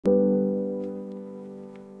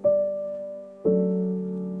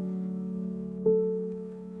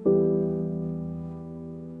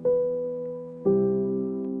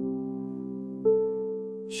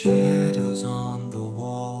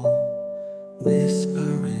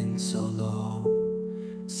whispering so low.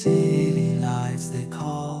 City lights they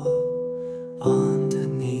call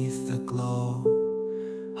underneath the glow.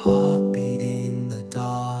 Heartbeat in the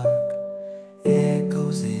dark,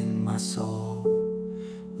 echoes in my soul.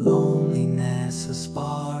 Loneliness a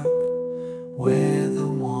spark where the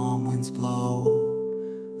warm winds blow.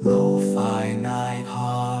 Lo-fi night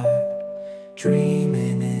heart,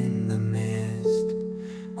 dreaming in the mist.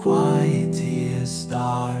 Quiet tears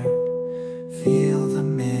start, feel the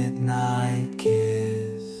midnight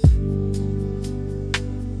kiss.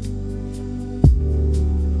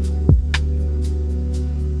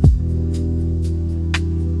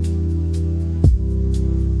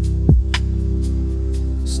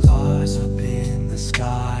 Stars up in the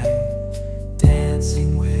sky,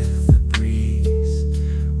 dancing with the breeze.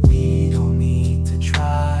 We don't need to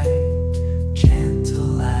try,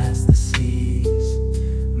 gentle as the seas.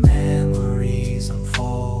 Memories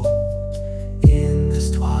unfold in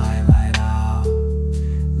this twilight hour.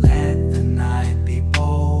 Let the night be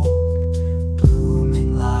bold,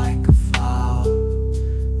 blooming like a flower.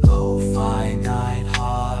 Lo-fi night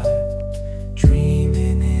heart,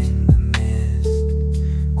 dreaming in the mist.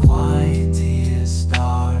 Quiet tears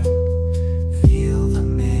start, feel the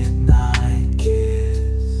midnight kiss.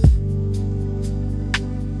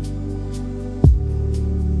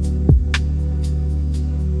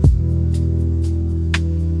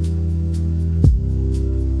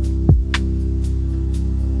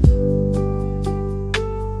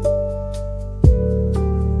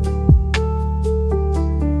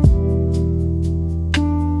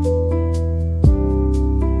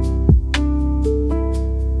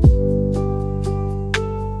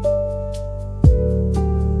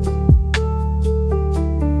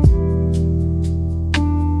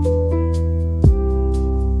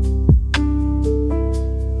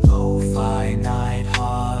 Lo-fi night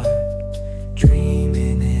heart,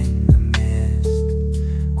 dreaming in the mist.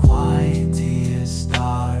 Quiet tears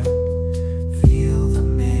start, feel the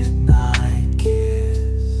midnight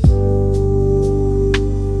kiss.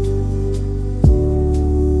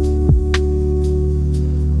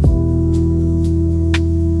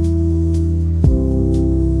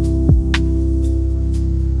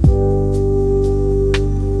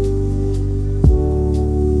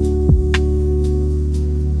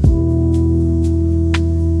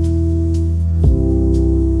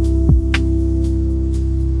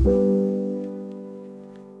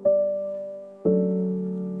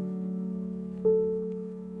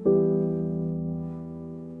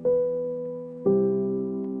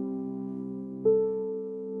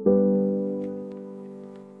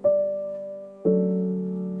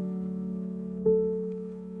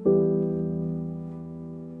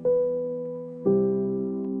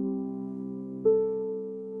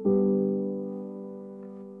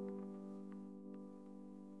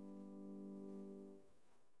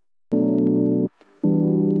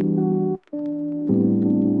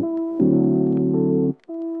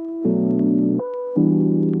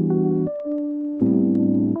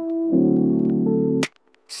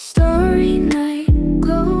 Starry night,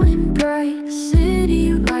 glowing bright,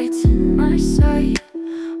 city lights in my sight.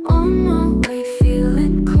 On my way,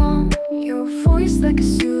 feeling calm, your voice like a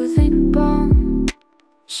soothing balm.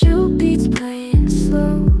 Chill beats playing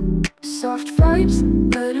slow, soft vibes,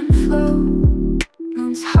 let 'em flow.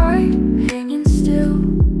 Moon's high, hanging still,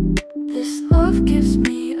 this love gives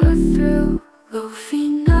me a thrill. Lo-fi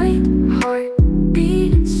night, heart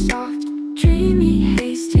beating soft, dreamy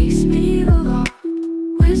haze takes me aloft.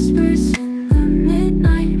 Whispers in the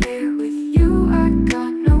midnight air, with you I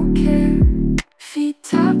got no care. Feet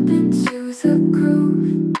tap into the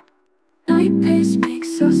groove, night pace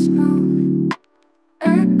makes us move.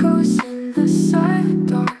 Echoes in the silent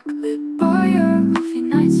dark, lit by a lo-fi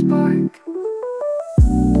night spark.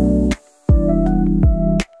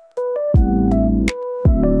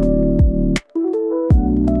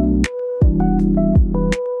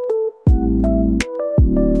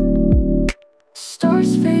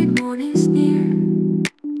 Stars fade, morning's near,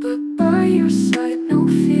 but by your side no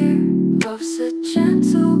fear. Love's a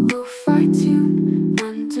gentle lo-fi tune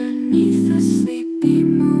underneath the sleepy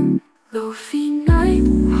moon. Lo-fi night,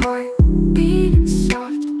 heart beating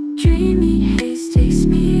soft, dreamy haze takes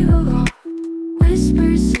me aloft.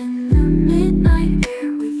 Whispers in the midnight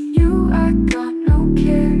air, with you I got no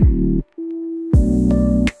care.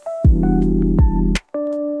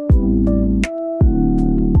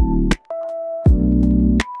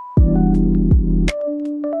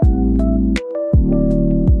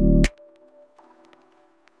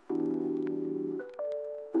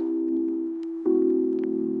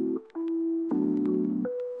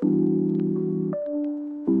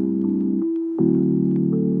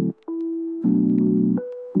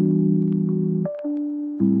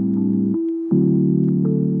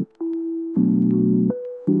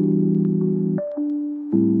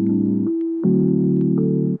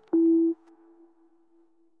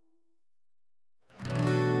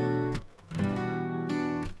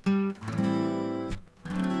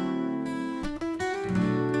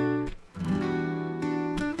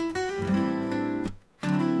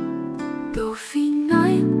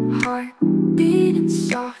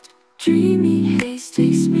 soft, dreamy haze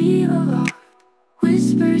takes me aloft.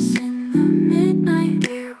 Whispers in the midnight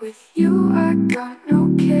air. With you I got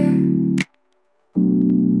no care.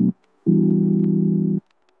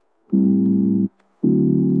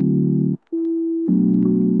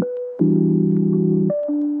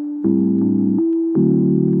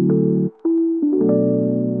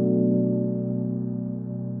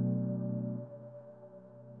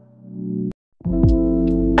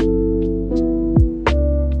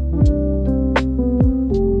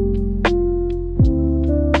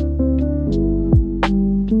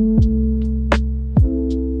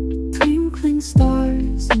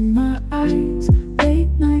 Stars in my eyes, late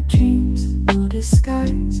night dreams, no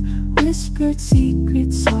disguise. Whispered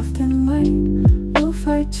secrets, soft and light.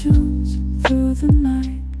 Lo-fi tunes through the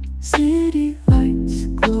night. City lights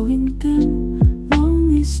glowing dim.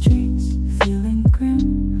 Lonely streets feeling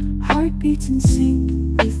grim. Heartbeats in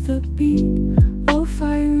sync with the beat.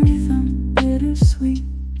 Lo-fi rhythm, bittersweet.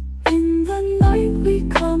 In the night we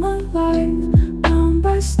come alive. Bound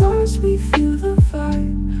by stars we feel the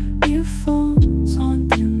vibe. Earphones on,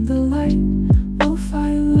 dim the light.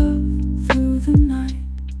 Lo-fi love through the night.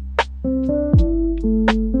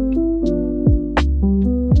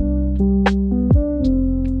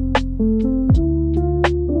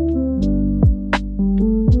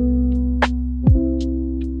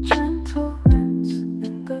 Gentle winds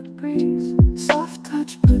in the breeze. Soft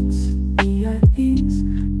touch puts me at ease.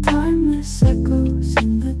 Timeless echoes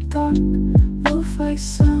in the dark. Lo-fi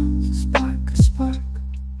sounds spark a spark.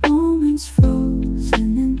 Moments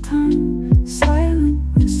frozen in time. Silent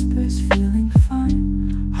whispers feeling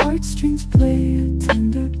fine. Heartstrings play a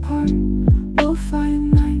tender part. Lo-fi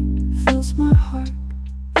night fills my heart.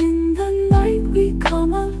 In the night we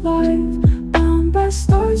come alive. Bound by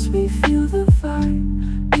stars we feel the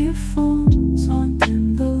vibe. Earphones on,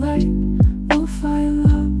 dim the light. Lo-fi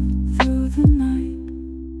love through the night.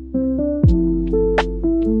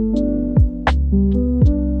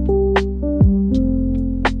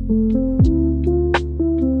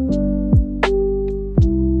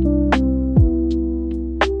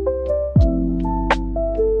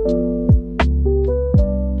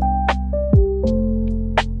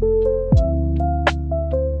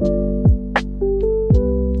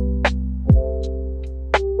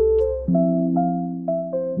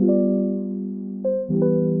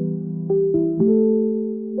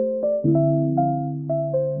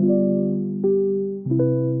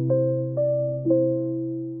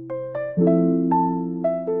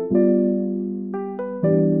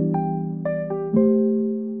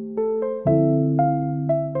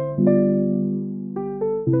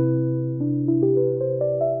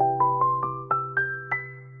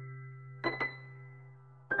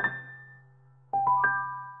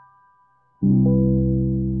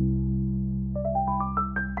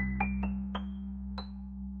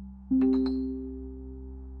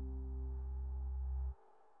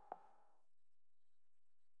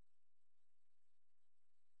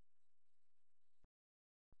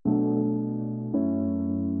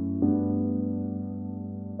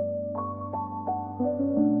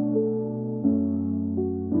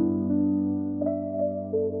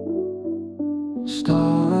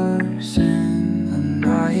 Stars in the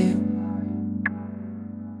night.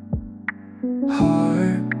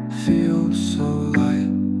 Heart feels so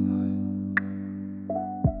light.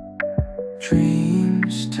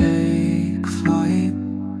 Dreams take flight.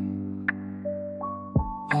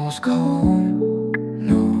 All's calm,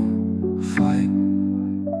 no fight.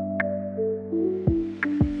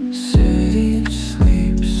 City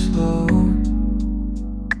sleeps slow.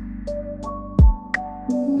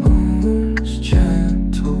 Moon's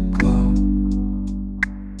gentle glow.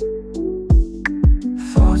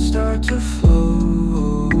 Thoughts start to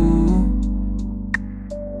flow.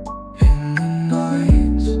 In the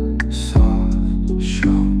night's soft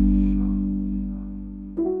show.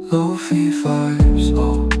 Lo-fi vibes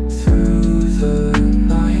all through the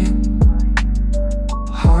night.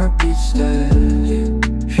 Heartbeat steady,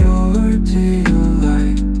 pure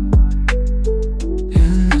delight.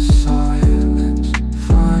 In the silence,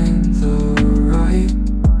 find the right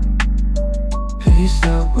peace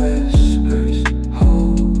that whispers,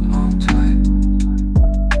 hold on tight.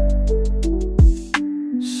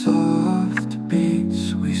 Soft beats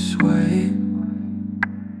we sway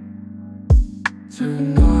through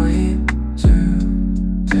night to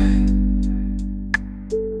day.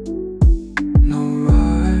 No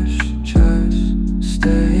rush, just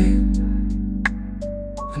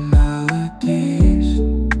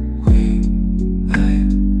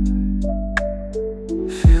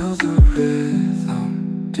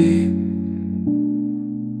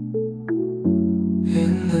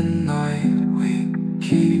the night we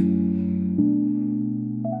keep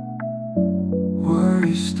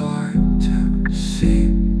worries start to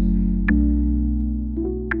seep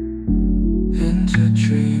into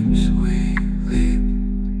dreams we leap,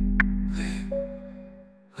 leap,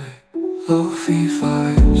 leap. Lo-fi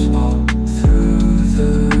vibes all through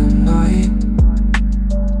the night,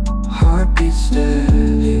 heartbeat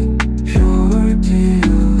steady, pure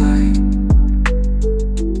delight.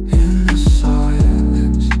 In the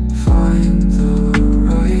silence, find the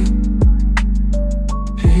right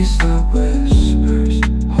peace that whispers,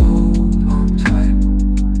 hold on tight.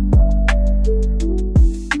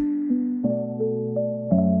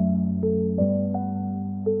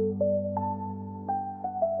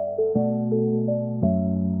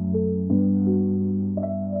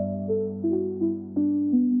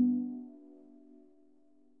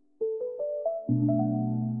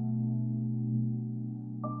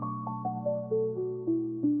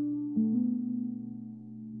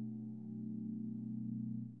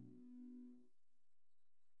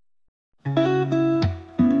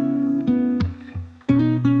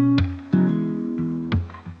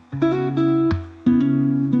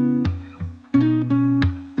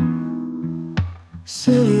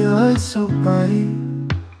 City lights so bright,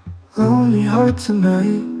 lonely heart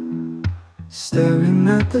tonight, staring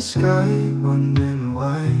at the sky, wondering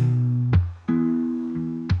why.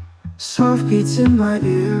 Soft beats in my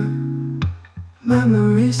ear,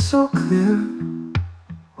 memories so clear,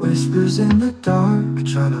 whispers in the dark,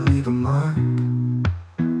 trying to leave a mark.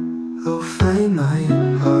 Lo-fi night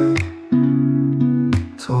heart,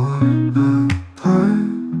 torn apart,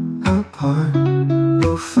 apart.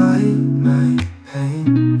 Lo-fi night pain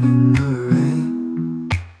in the rain.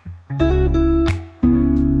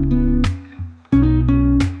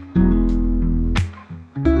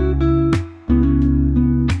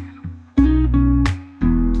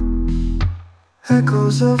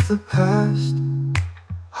 Echoes of the past,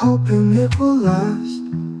 hoping it will last.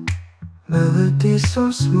 Melodies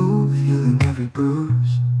so smooth, healing every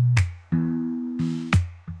bruise.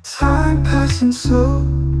 Time passing slow,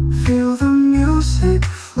 feel the music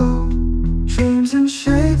flow. Dreams in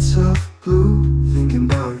shades of blue, thinking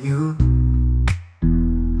about you.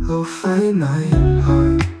 Lo-fi night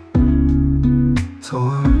heart,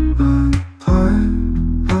 torn apart,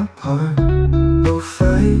 apart.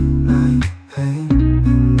 Lo-fi night pain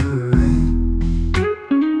in the rain.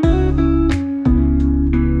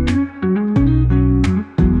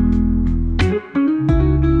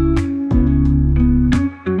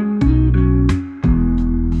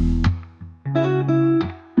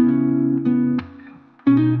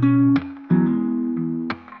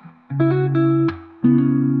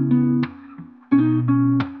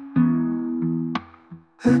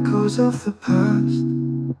 Echoes of the past,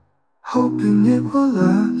 hoping it will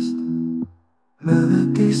last.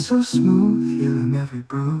 Melodies so smooth, healing every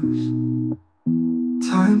bruise.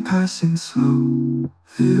 Time passing slow,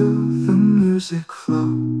 feel the music flow.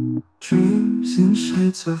 Dreams in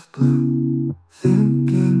shades of blue,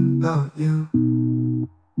 thinking about you.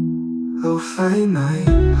 Lo-fi night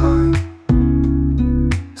heart,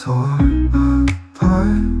 torn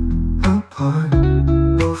apart, apart.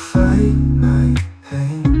 Lo-fi night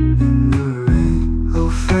pain in the rain.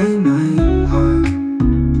 Lo-fi night heart,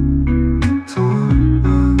 torn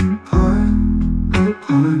apart,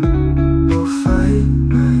 apart. Lo-fi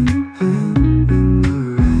night pain in the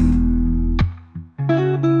rain.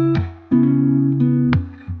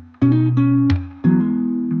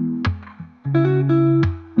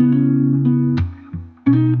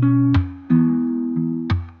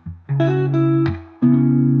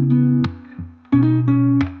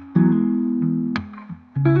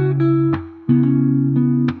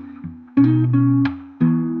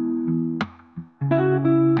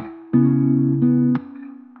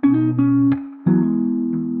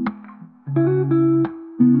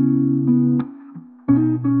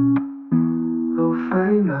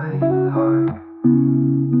 Lo-fi night heart,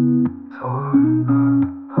 torn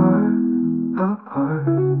apart, apart.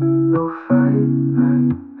 Lo-fi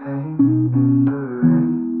night pain in the rain.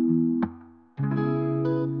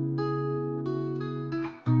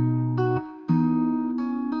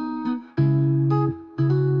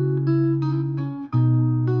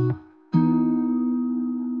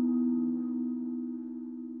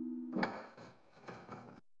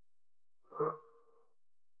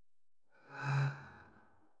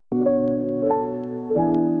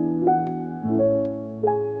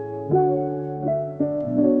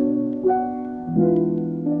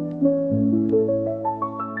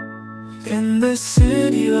 In the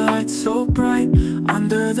city lights so bright,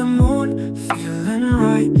 under the moon, feeling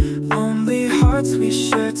right. Lonely heart hearts we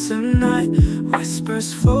share tonight.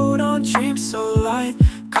 Whispers float on dreams so light.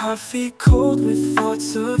 Coffee cold with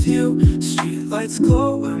thoughts of you. Streetlights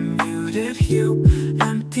glow a muted hue.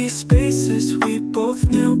 Empty spaces we both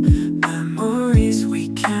knew. Memories we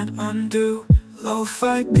can't undo.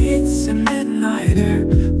 Lo-fi beats in midnight air.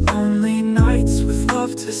 Lonely nights with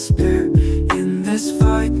love to spare. In this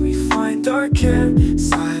vibe we find our care.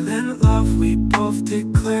 Silent love we both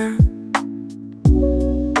declare.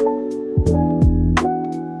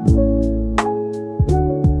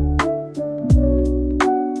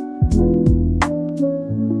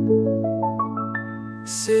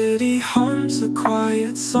 City hums a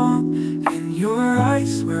quiet song. In your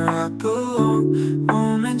eyes where I belong.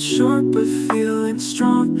 Moments short but feeling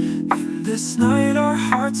strong. In this night our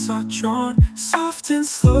hearts are drawn. Soft and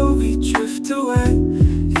slow we drift away.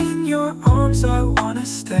 In your arms I wanna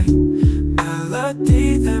stay.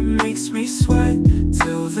 Melody that makes me sway.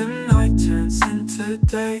 Till the night turns into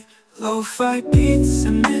day. Lo-fi beats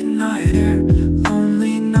in midnight air.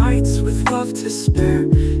 Lonely nights with love to spare.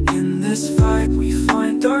 In this vibe we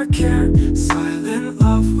find our care. Silent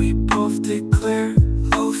love we both declare.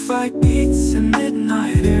 Lo-fi beats in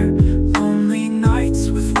midnight air. Lonely nights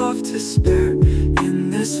with love to spare. In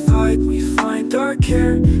this vibe we find our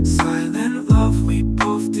care. Silent love we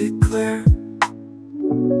both declare.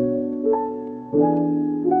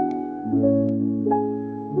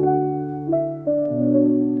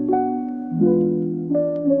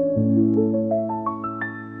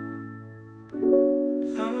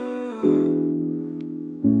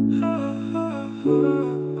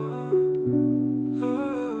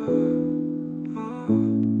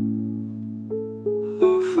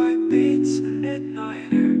 Lo-fi beats in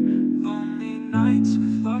midnight air. Lonely nights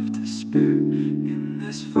with love to spare. In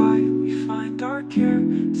this vibe we find our care.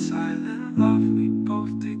 Silent love we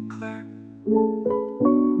both declare.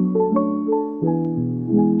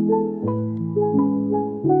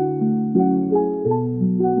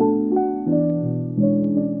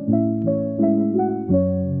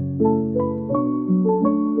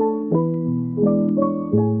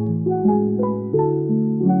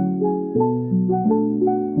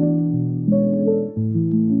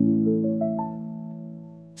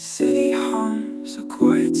 City hums a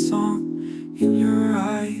quiet song. In your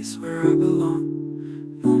eyes where I belong.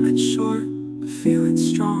 Moments short but feeling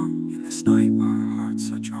strong. In this night our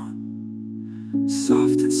hearts are drawn.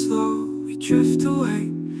 Soft and slow we drift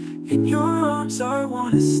away. In your arms I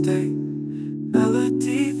wanna stay.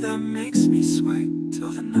 Melody that makes me sway.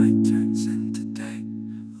 Till the night turns into day.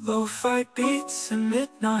 Lo-fi beats in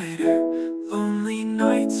midnight air. Lonely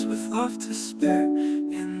nights with love to spare.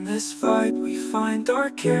 In this vibe we find our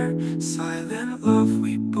care. Silent love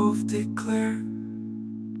we both declare.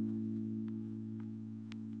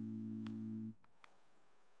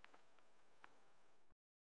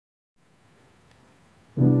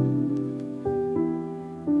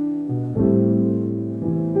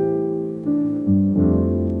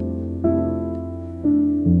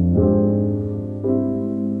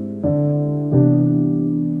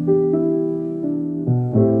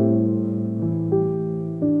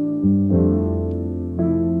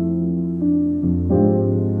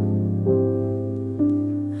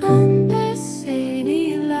 Under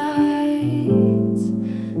city lights,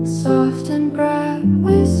 soft and bright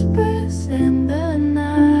whispers in the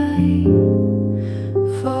night,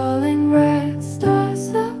 falling red stars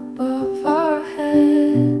above our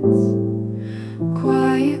heads,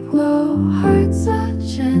 quiet glow, hearts are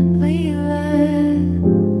gently led,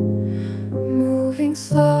 moving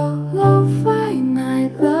slow, lo-fi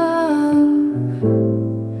night love,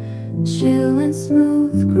 chill and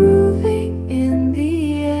smooth grooving in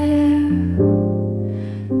the air,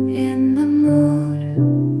 in the mood.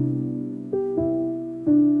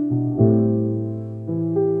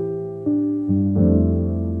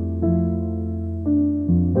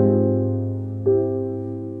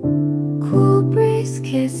 Cool breeze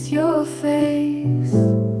kiss your face,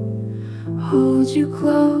 hold you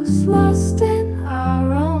close, lost in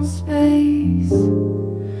our own space.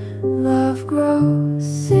 Love grows,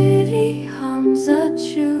 city hums a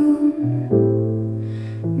tune,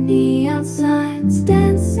 neon signs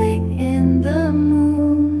dancing in the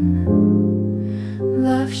moon.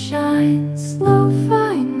 Love shines,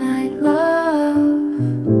 lo-fi night love,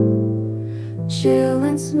 chill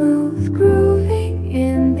and smooth grooving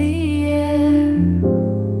in the air,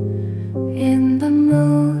 in the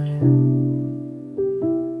mood.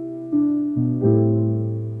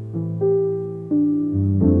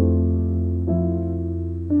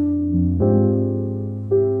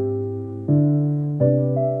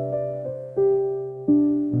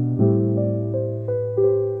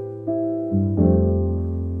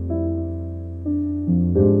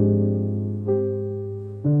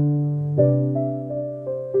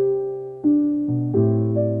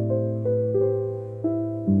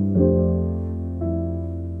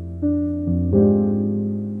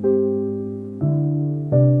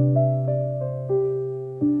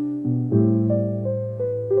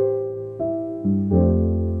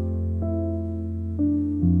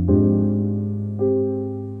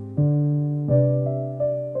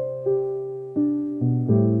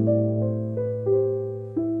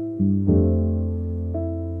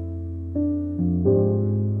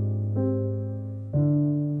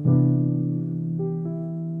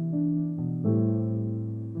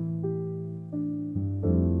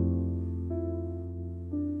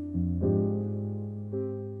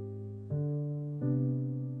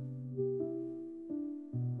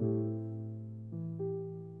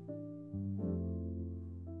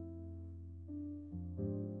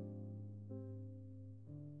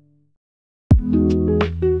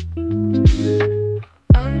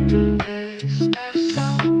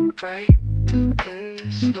 bright in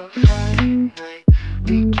this lo-fi night.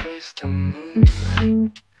 We chase the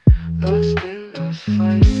moonlight, lost in the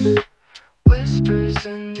fight. Whispers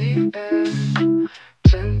in the air,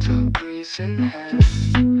 gentle breeze in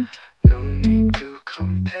hand. No need to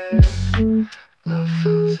compare, love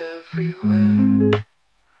fills everywhere.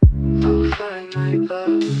 Lo-fi night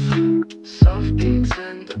love, soft beats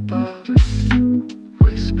and above,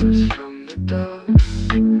 whispers from the dove.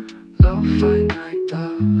 Lo-fi night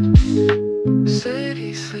love,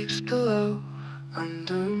 city sleeps below,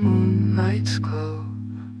 under moonlight's glow,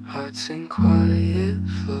 hearts in quiet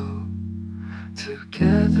flow.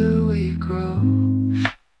 Together we grow.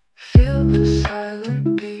 Feel the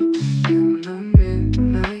silent beat in the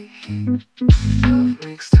midnight heat. Love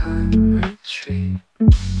makes time retreat,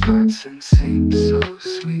 hearts in sync so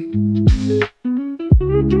sweet.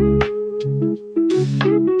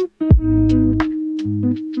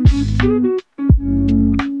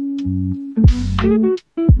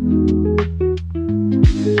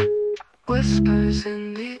 Whispers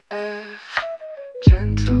in the air,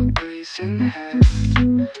 gentle breeze in hand.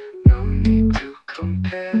 No need to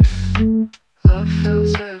compare, love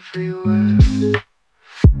fills everywhere.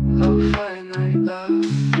 Lo-fi night love,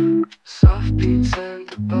 soft beats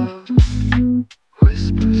and above,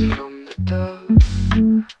 whispers from the dove.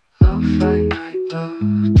 Lo-fi night love.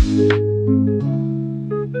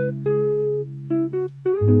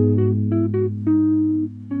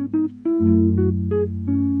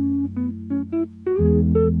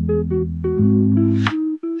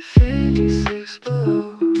 City sleeps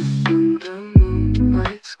below, under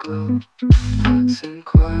moonlight's glow, hearts in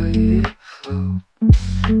quiet flow.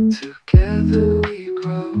 Together we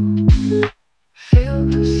grow. Feel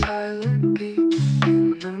the silent beat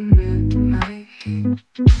in the midnight heat.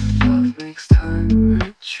 Love makes time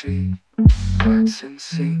retreat, hearts in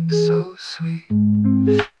sync so sweet.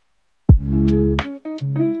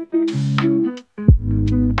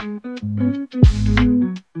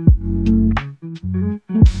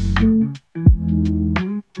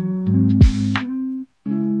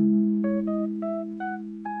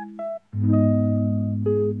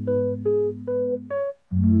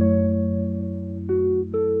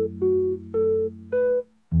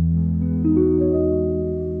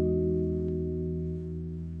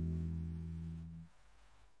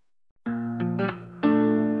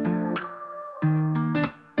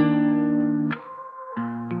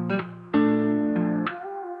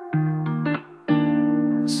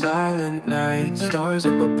 Silent night, stars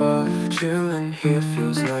up above, chillin' here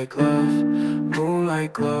feels like love.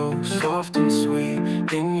 Moonlight glow, soft and sweet,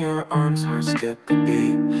 in your arms hearts get the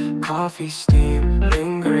beat. Coffee steam,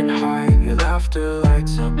 lingering high, your laughter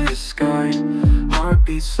lights up the sky.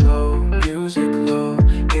 Heartbeat slow, music low,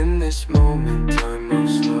 in this moment time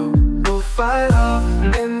moves slow. We'll fight up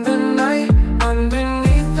in the night,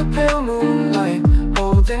 underneath the pale moonlight,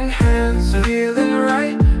 holding hands, feeling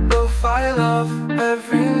right. We'll fight love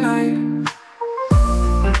every night.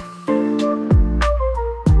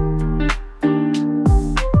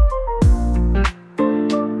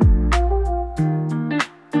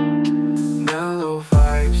 Mellow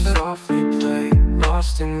vibes softly play,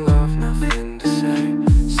 lost in love, nothing to say.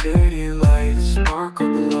 City lights sparkle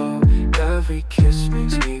below, every kiss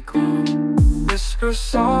makes me glow. Whisper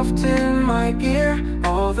soft in my ear,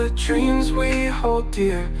 all the dreams we hold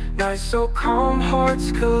dear. Nights so calm,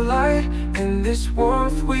 hearts collide, in this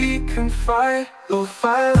warmth we confide.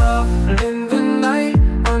 Lo-fi love in the night,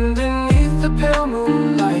 underneath the pale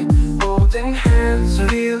moonlight, holding hands,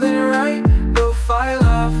 feeling right. Lo-fi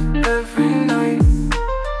love every night.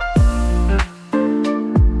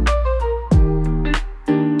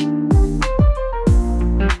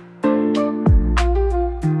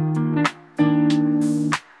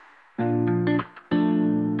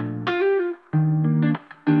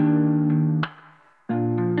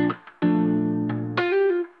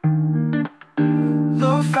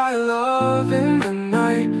 Lo-fi love in the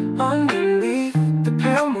night, underneath the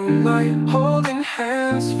pale moonlight, holding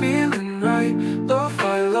hands, feeling right.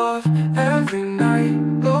 Lo-fi love every night.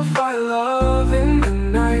 Lo-fi love in the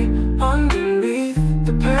night, underneath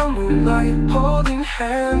the pale moonlight, holding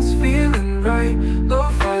hands, feeling right.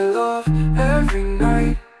 Lo-fi love every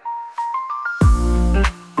night.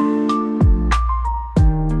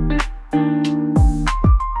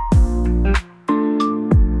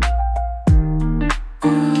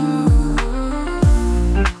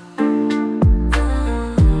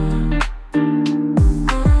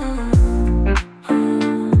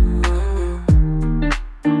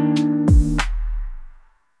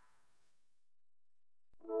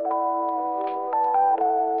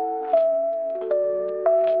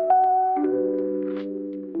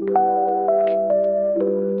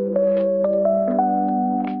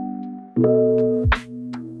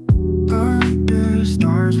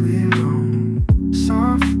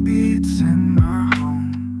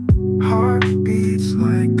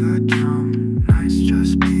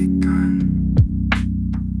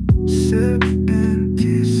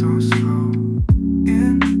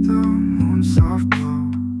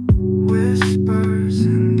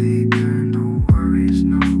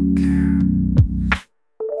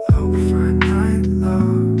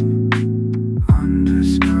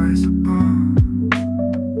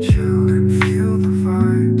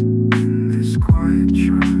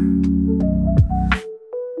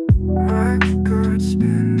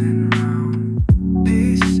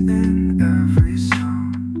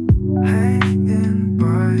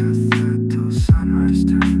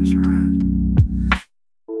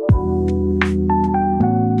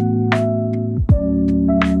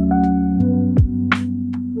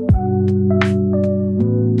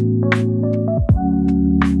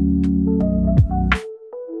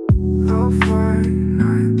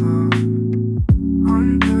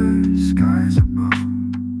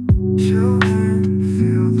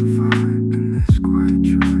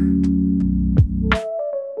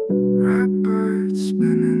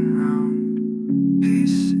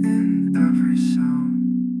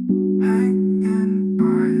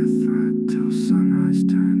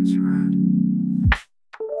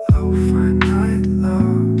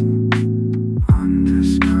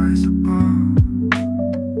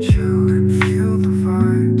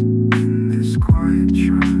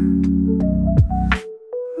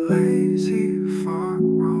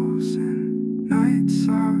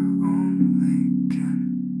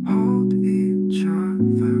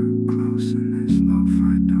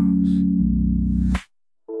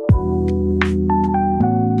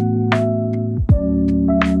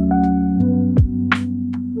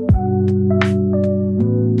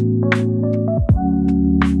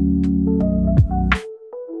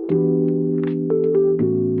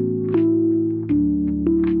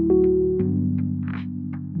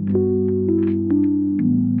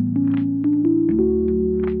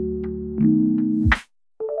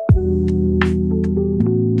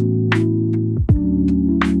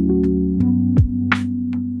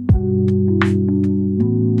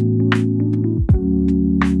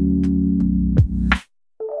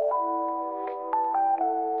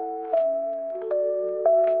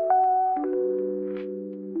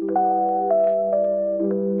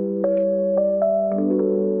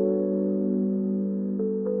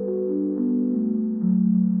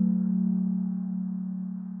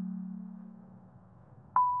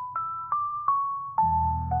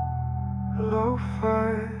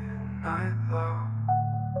 love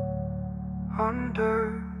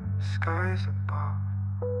under skies above.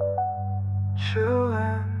 Chill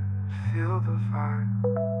and feel the vibe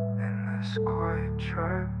in this quiet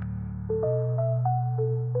tribe.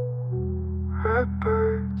 Red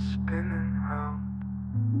birds spinning round,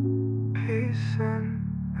 peace in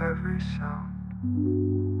every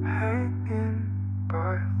sound, hanging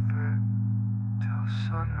by a thread till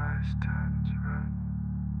sunrise turns red.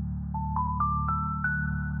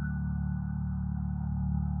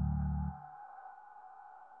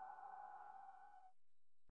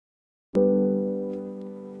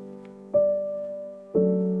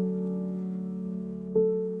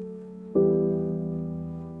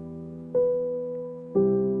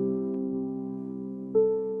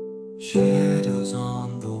 Shadows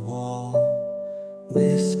on the wall,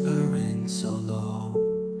 whispering so low.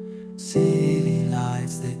 City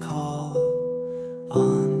lights they call,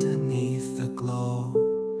 underneath the glow.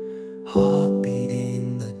 Heartbeat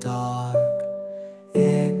in the dark,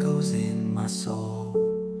 echoes in my soul.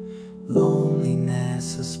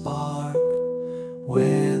 Loneliness a spark,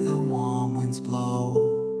 where the warm winds blow.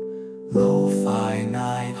 Lo-fi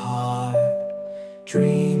night heart,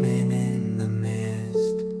 dreaming in the mist.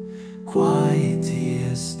 Quiet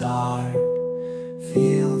tears start,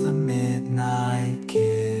 feel the midnight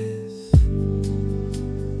kiss.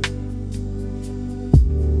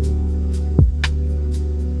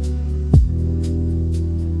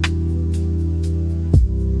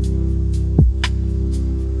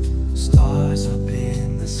 Stars up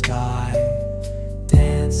in the sky,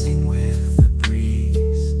 dancing with the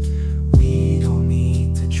breeze. We don't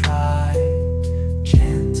need to try,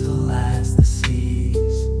 gentle as the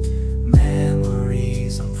seas.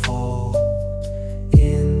 Memories unfold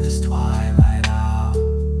in this twilight hour.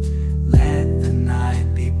 Let the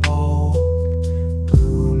night be bold,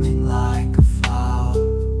 blooming like a flower.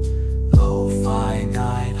 Lo-fi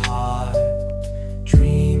night heart,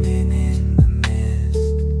 dreaming in the mist.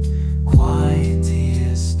 Quiet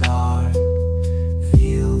tears start,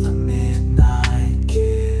 feel the midnight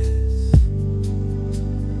kiss.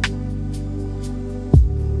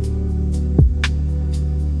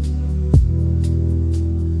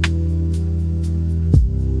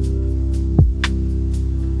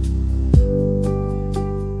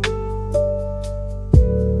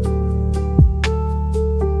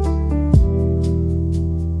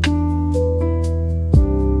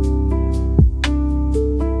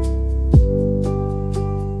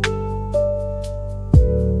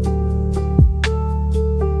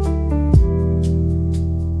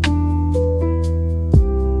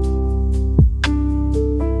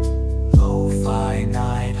 Lo-fi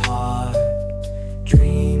night heart,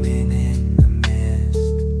 dreaming in the mist.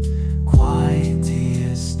 Quiet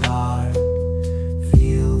tears start,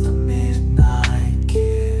 feel the midnight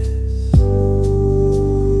kiss.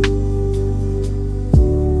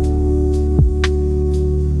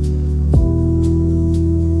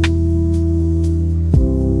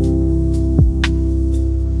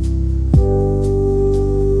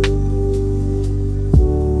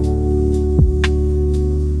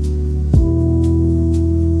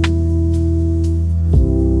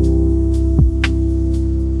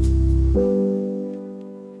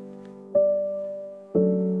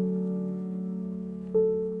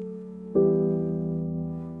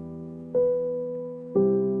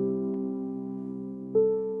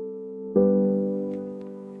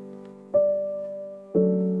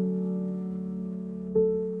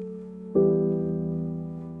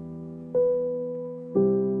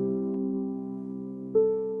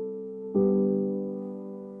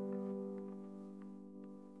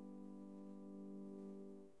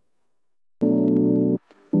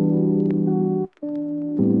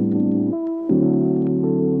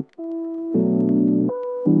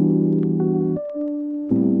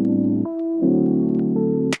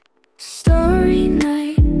 Starry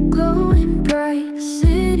night, glowing bright,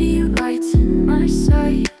 city lights in my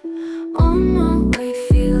sight. On my way,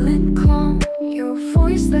 feeling calm, your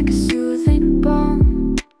voice like a soothing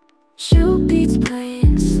balm. Chill beats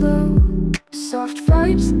playing slow, soft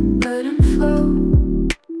vibes, let 'em flow.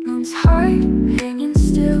 Moon's high, hanging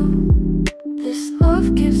still, this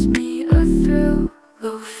love gives me a thrill.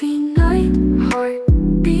 Lo-fi night, heart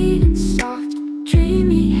beating soft,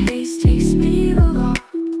 dreamy haze takes me aloft.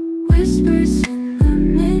 Whispers in the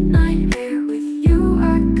midnight air, with you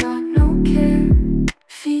I got no care.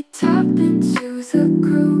 Feet tap into the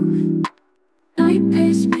groove, night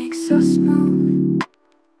pace makes us move.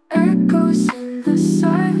 Echoes in the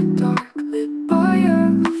silent dark, lit by a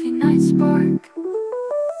lo-fi night spark.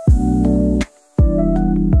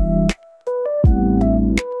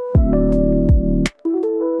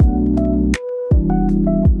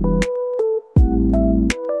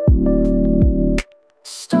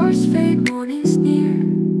 morning's near,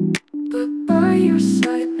 but by your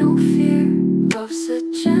side no fear. Love's a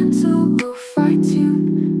gentle lo-fi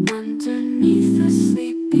tune underneath the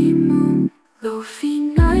sleepy moon. Lo-fi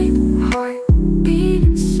night, heart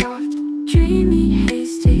beating soft, dreamy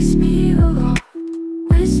haze takes me aloft.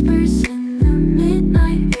 Whispers in the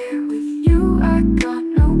midnight air, with you I got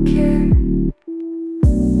no care.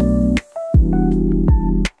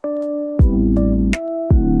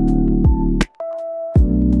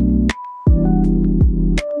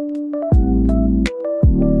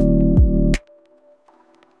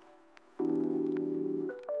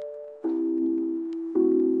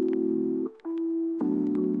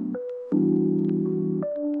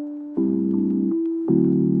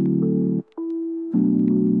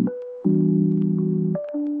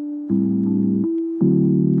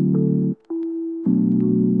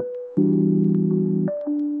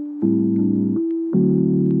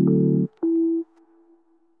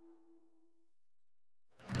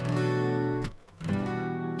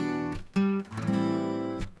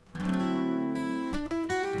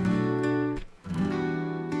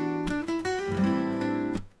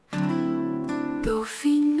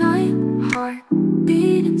 Lo-fi night, heart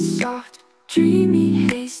beating soft, dreamy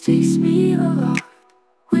haze takes me aloft.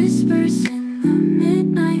 Whispers in the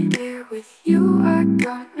midnight air, with you I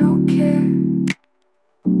got no care.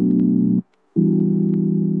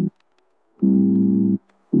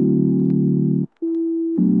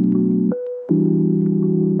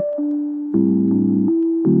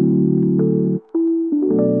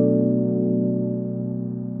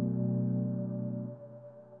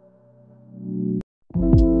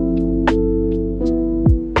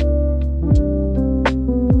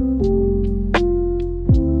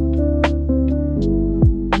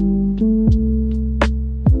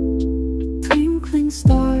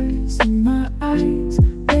 Stars in my eyes,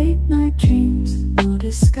 late night dreams, no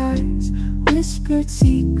disguise. Whispered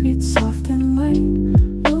secrets, soft and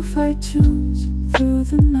light, lo-fi tunes through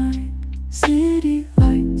the night. City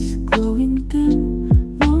lights glowing dim,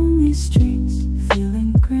 lonely streets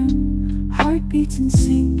feeling grim. Heartbeats in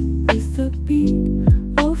sync with the beat,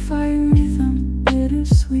 lo-fi rhythm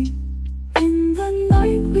bittersweet. In the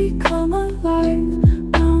night we come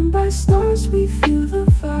alive, bound by stars we feel the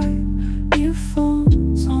vibe.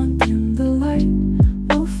 Earphones on, dim the light,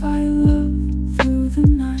 lo-fi love through the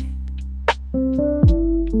night.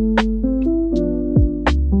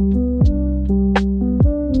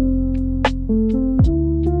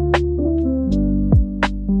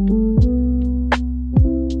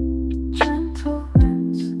 Gentle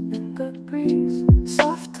winds in the breeze,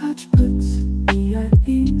 soft touch puts me at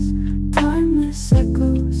ease. Timeless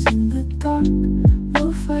echoes in the dark,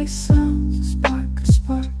 lo-fi sounds spark a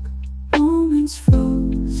spark. Moments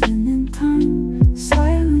frozen in time,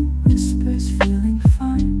 silent whispers feeling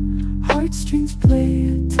fine. Heartstrings play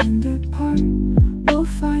a tender part,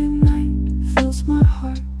 lo-fi night fills my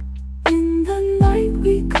heart. In the night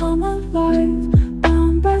we come alive,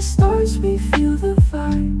 bound by stars we feel the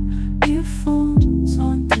vibe. Earphones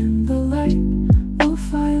on, dim the light,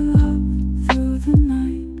 lo-fi love through the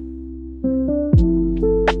night.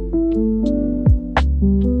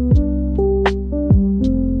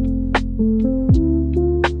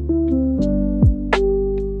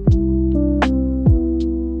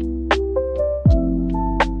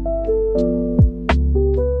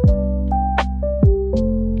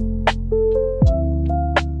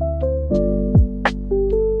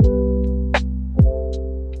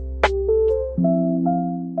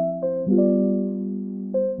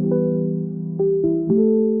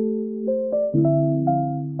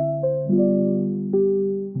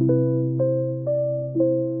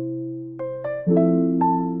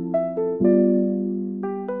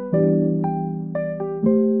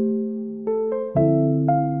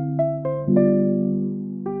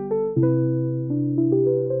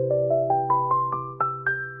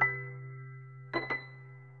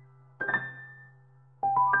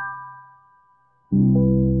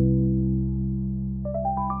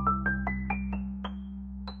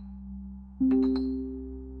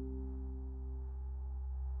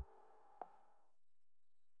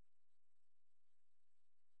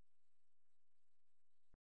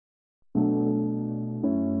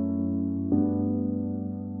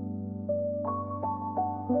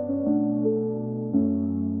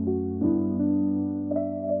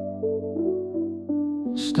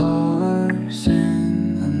 Stars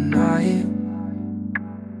in the night,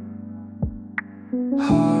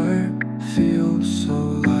 heart feels so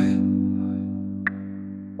light.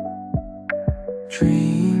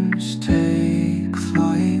 Dreams take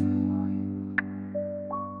flight,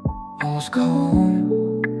 all's calm,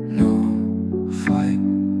 no fight.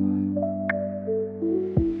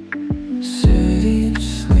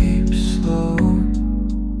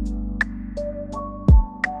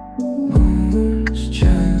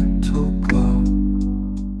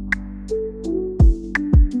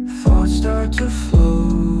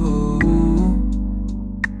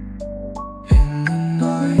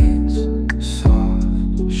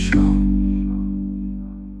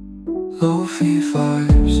 Lo-fi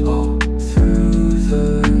vibes all through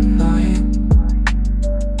the night.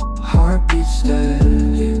 Heartbeat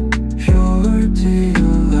steady, pure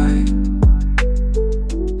delight.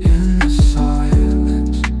 In the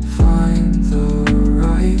silence, find the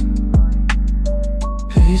right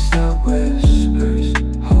peace that whispers,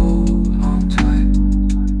 hold on tight.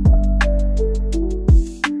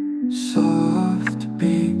 Soft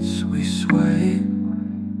beats we sway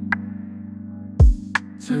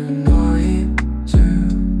through night to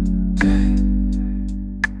day.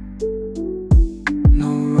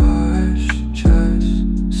 No rush, just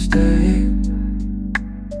stay.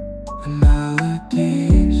 The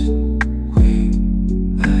melodies we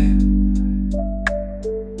lay.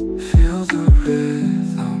 Feel the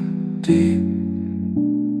rhythm deep.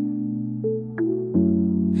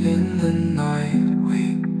 In the night we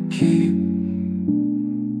keep.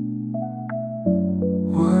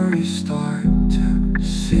 Worries start to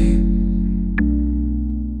seep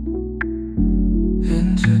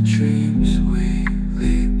into dreams we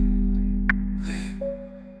leap, leap,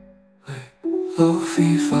 leap. Lo-fi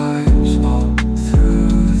vibes all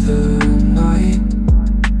through the night.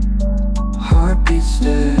 Heartbeat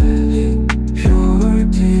steady, pure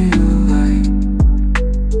delight.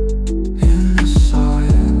 In the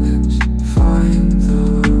silence, find the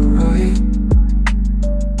right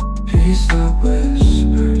peace that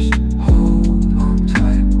whispers, hold on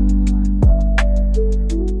tight.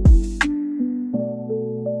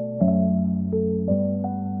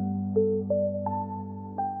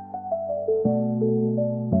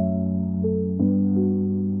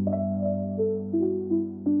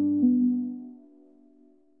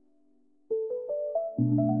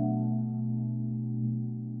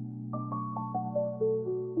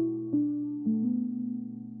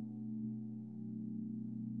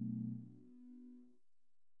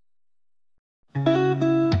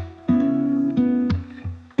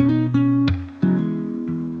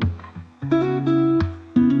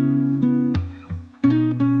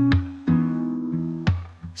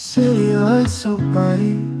 City lights so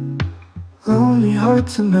bright, lonely heart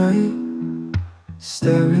tonight.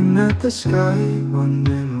 Staring at the sky,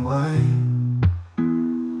 wondering why.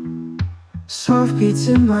 Soft beats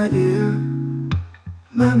in my ear,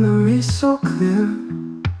 memories so clear.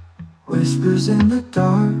 Whispers in the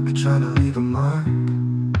dark, trying to leave a mark.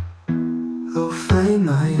 Lo-fi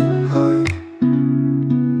night heart,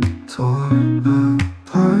 torn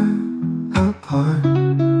apart, apart.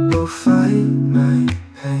 Lo-fi night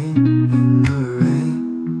pain in the rain.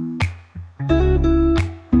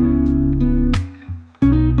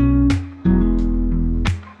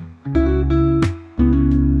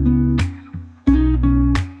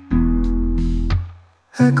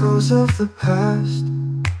 Echoes of the past,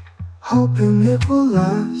 hoping it will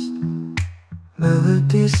last.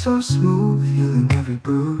 Melodies so smooth, healing every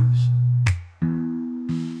bruise.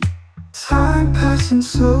 Time passing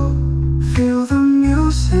slow, feel the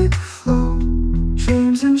music flow.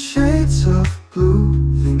 Dreams in shades of blue,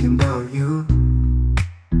 thinking about you.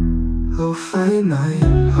 Lo-fi night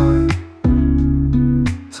heart,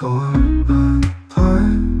 torn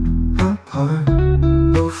apart, apart.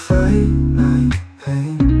 Lo-fi night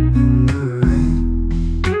pain in the rain.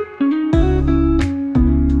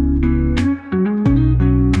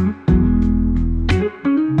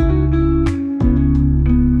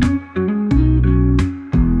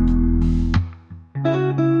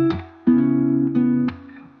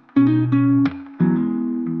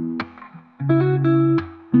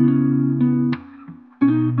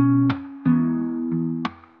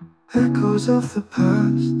 Echoes of the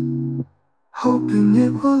past, hoping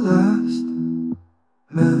it will last.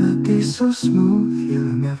 Melodies so smooth,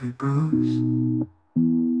 healing every bruise.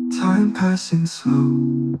 Time passing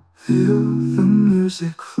slow, feel the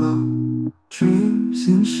music flow. Dreams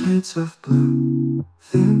in shades of blue,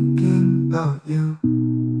 thinking about you.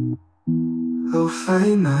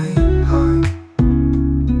 Lo-fi night heart,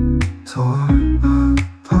 torn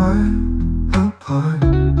apart, apart.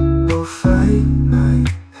 Lo-fi night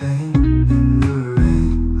pain in the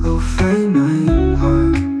rain. Lo-fi night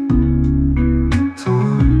heart,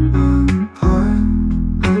 torn apart,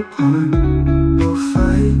 apart.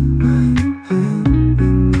 Lo-fi night pain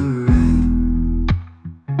in the rain.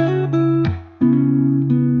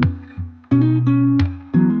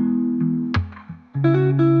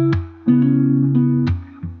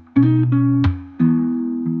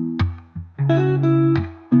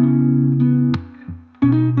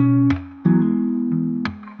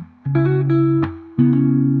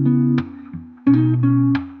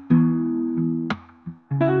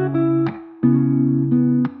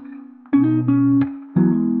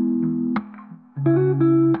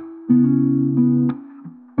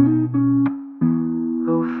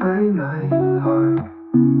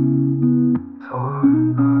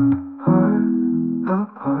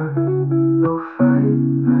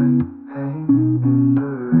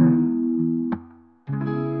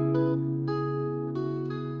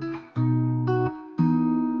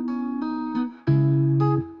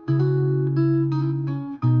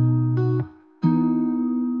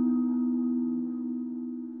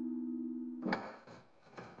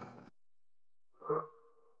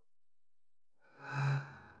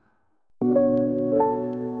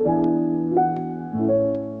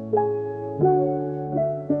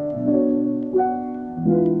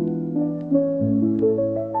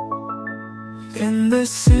 In the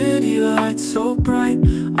city lights so bright,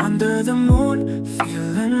 under the moon,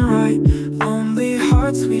 feeling right. Lonely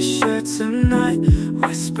hearts we share tonight,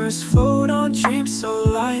 whispers float on dreams so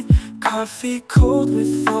light. Coffee cold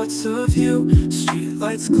with thoughts of you,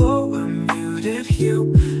 streetlights glow a muted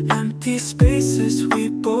hue. Empty spaces we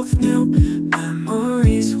both knew,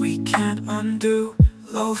 memories we can't undo.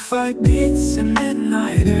 Lo-fi beats in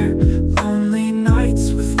midnight air, lonely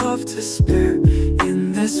nights with love to spare.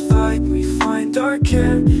 In this vibe we find our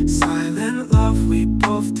care, silent love we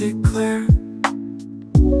both declare.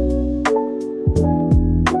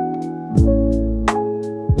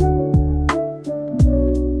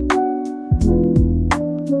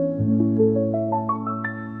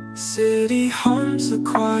 City hums a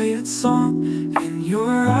quiet song, in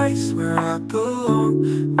your eyes where I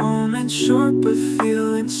belong. Moments short but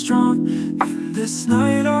feeling strong, in this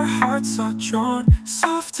night our hearts are drawn.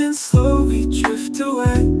 Soft and slow we drift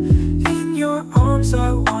away, in your arms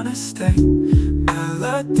I wanna stay.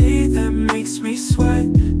 Melody that makes me sway,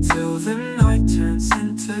 till the night turns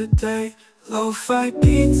into day. Lo-fi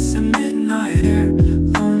beats in midnight air,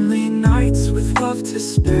 lonely nights with love to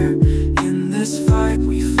spare. In this vibe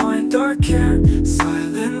we find our care,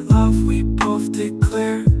 silent love we both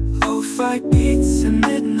declare. Lo-fi beats in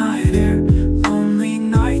midnight air, lonely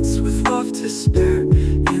nights with love to spare.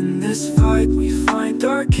 In this vibe we find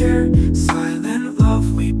our care, silent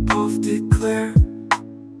love we both declare.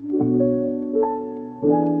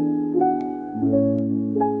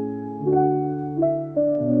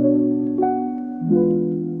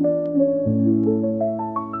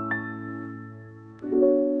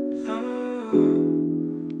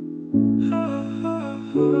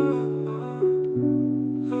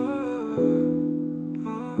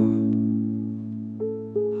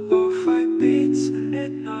 Lo-fi beats and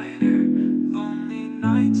midnight air, lonely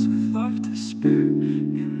nights with love to spare.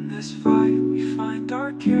 In this vibe we find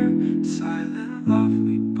our care, silent love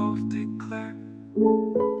we both declare.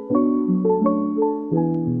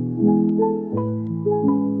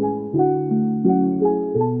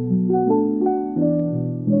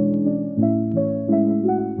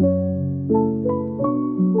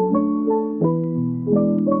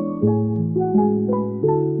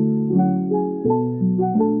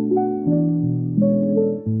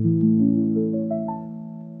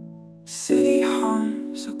 City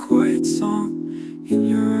hums a quiet song, in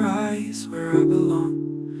your eyes where I belong.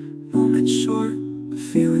 Moments short but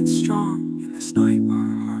feeling strong, in this night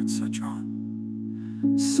our hearts are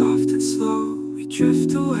drawn. Soft and slow we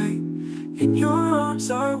drift away, in your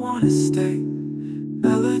arms I wanna stay.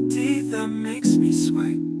 Melody that makes me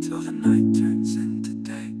sway, till the night turns into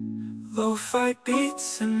day. Lo-fi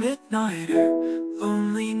beats and midnight air,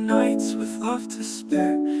 lonely nights with love to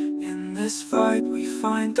spare. In this vibe we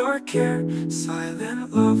find our care,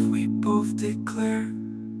 silent love we both declare.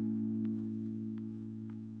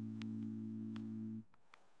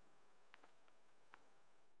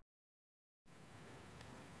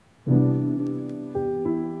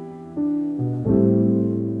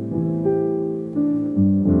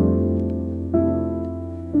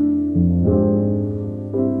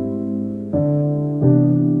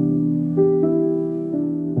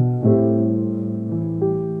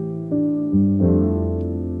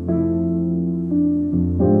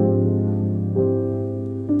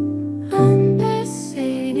 Under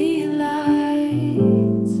city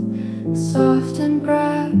lights, soft and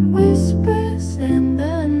bright whispers in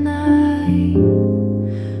the night,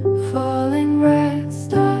 falling red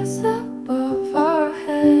stars above our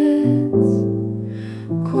heads.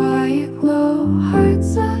 Quiet glow,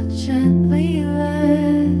 hearts are gently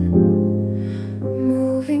led,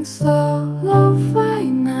 moving slow, lo-fi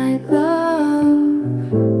night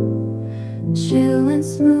love, chill and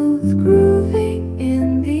smooth, grooving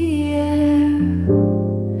in the air,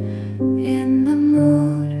 in the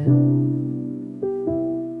mood.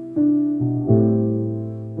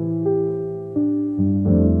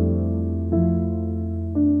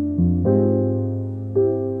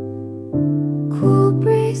 Cool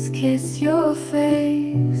breeze kiss your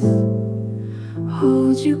face,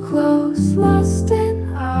 hold you close, lost in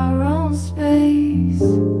our own space.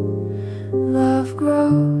 Love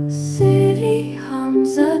grows, city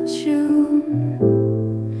hums a tune,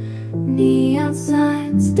 neon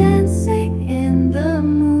signs dancing in the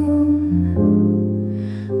moon.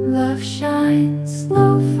 Love shines,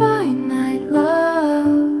 lo-fi night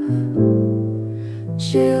love,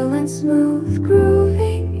 chill and smooth,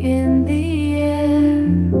 grooving in the air.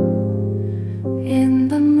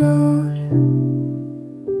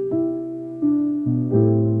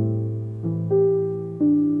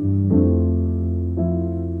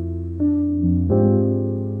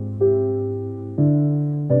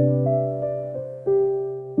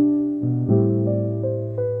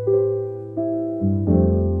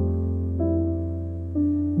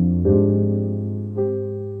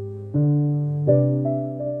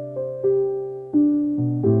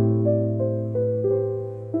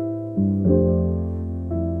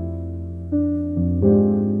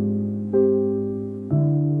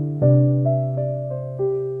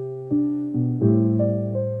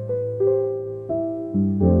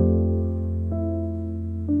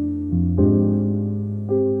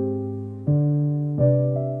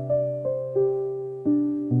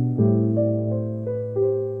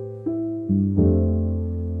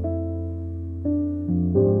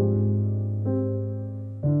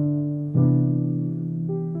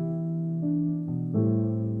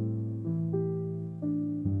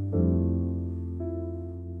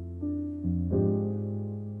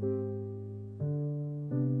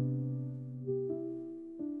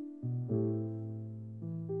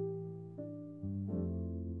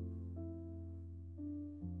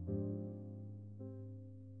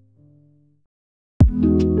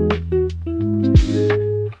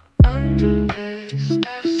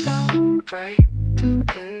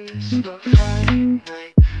 the Friday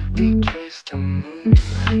night, we chased the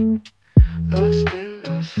moonlight, lost in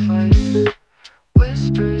the fight.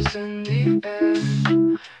 Whispers in the air,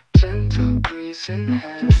 gentle breeze in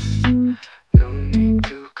hand. No need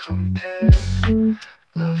to compare,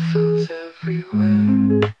 love fills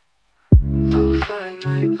everywhere. Lo-fi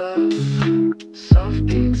night love, soft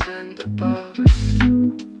beats and above,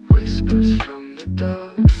 whispers from the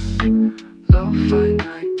dove. Lo-fi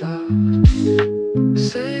night love,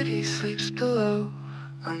 city sleeps below,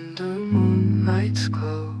 under moonlight's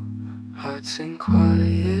glow, hearts in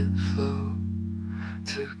quiet flow.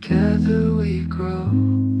 Together we grow.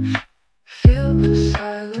 Feel the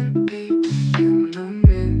silent beat in the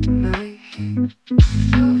midnight heat.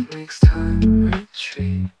 Love makes time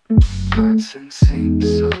retreat. Hearts in sync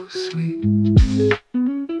so sweet.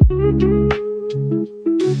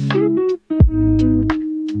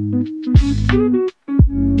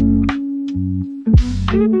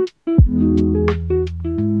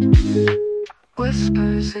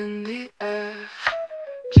 Whispers in the air,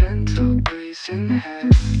 gentle breeze in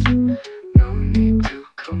hand. No need to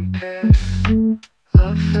compare,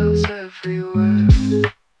 love fills everywhere.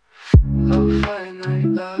 Lo-fi night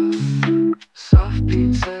love, soft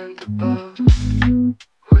beats and above,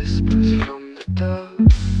 whispers from the dove.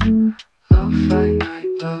 Lo-fi night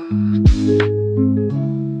love.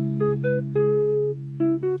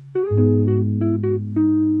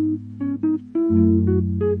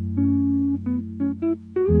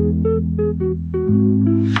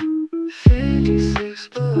 City sleeps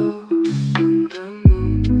below, under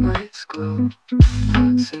moonlight's glow,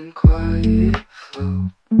 hearts in quiet flow.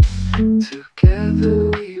 Together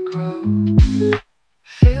we grow.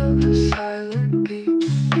 Feel the silent beat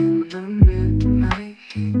in the midnight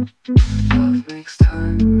heat. Love makes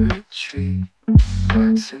time retreat.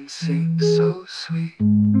 Hearts in sync so sweet.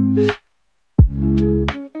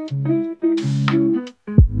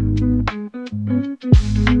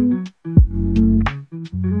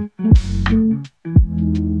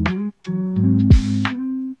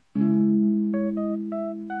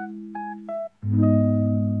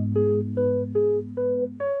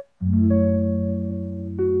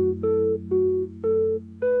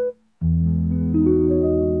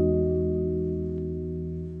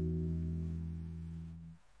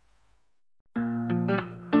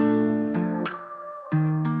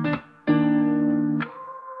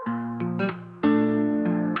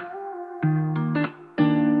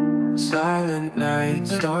 Silent night,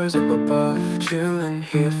 stars up above, chillin'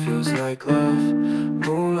 here feels like love.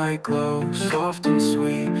 Moonlight glow, soft and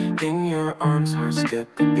sweet, in your arms hearts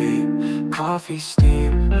get the beat. Coffee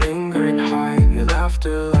steam, lingering high, your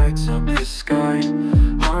laughter lights up the sky.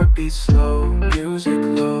 Heartbeat slow, music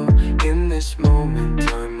low, in this moment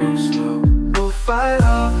time moves slow. We'll fight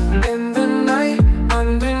off in the night,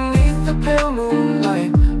 underneath the pale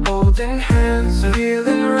moonlight, holding hands,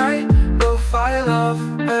 feeling right. We'll fight love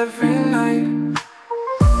every night.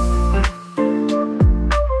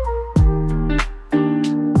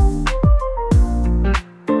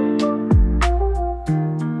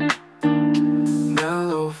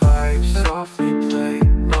 Mellow vibes softly play,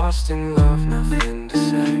 lost in love, nothing to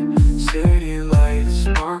say. City lights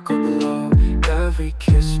sparkle below, every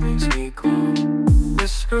kiss makes me glow.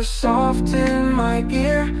 Whisper soft in my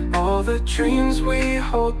ear, all the dreams we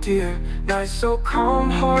hold dear. Nights so calm,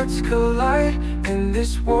 hearts collide, in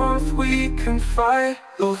this warmth we confide.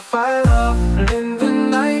 Lo-fi love in the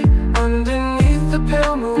night, underneath the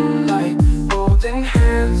pale moonlight, holding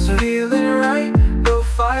hands, feeling right.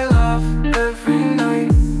 Lo-fi love every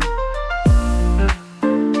night.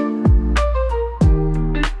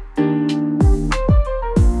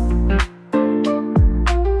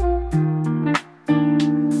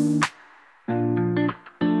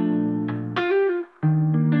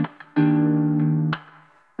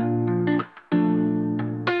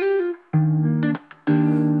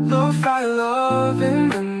 Lo-fi love in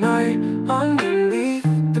the night, underneath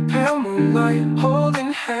the pale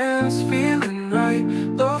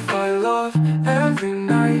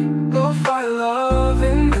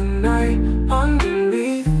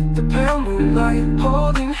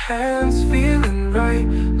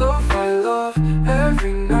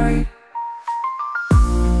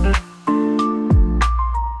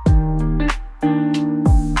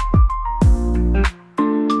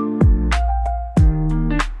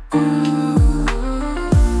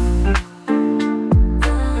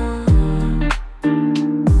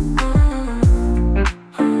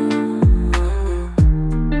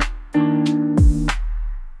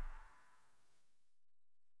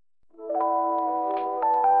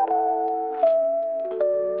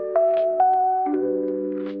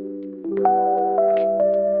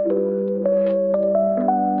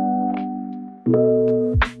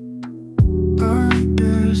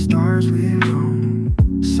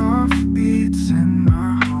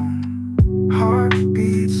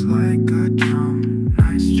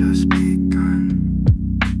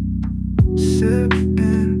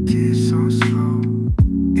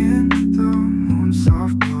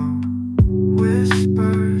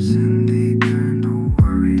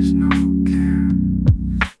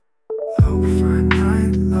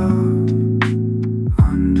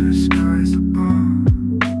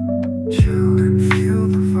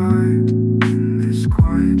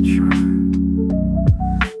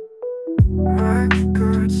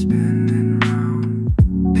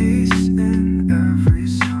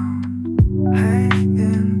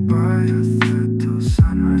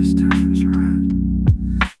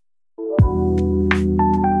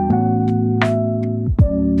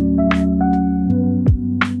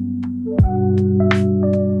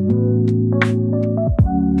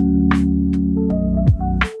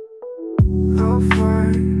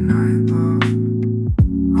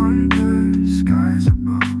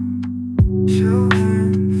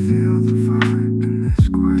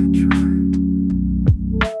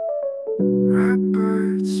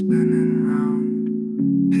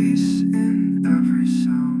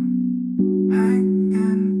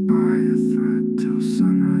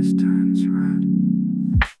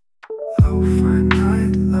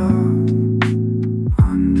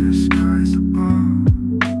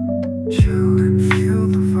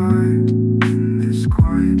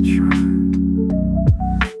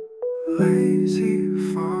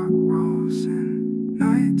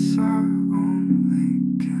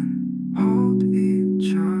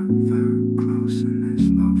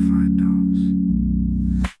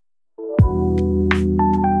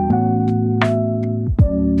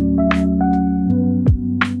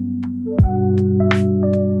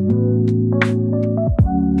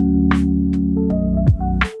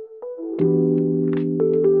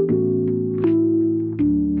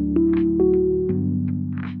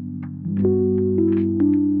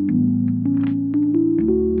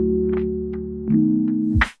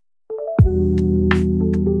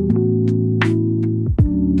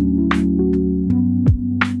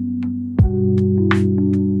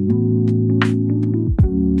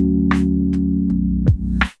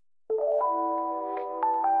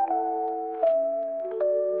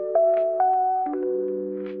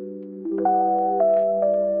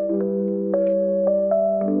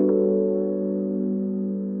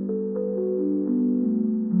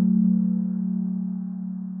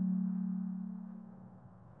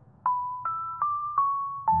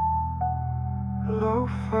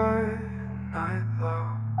lo-fi night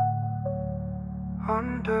love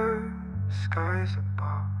under skies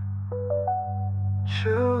above.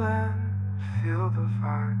 Chill and feel the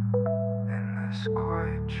vibe in this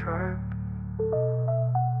quiet tribe.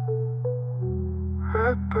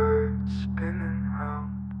 Red birds spinning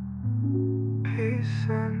round, peace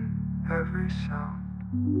in every sound,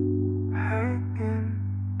 hanging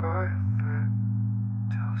by a thread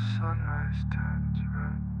till sunrise turns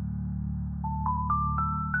red.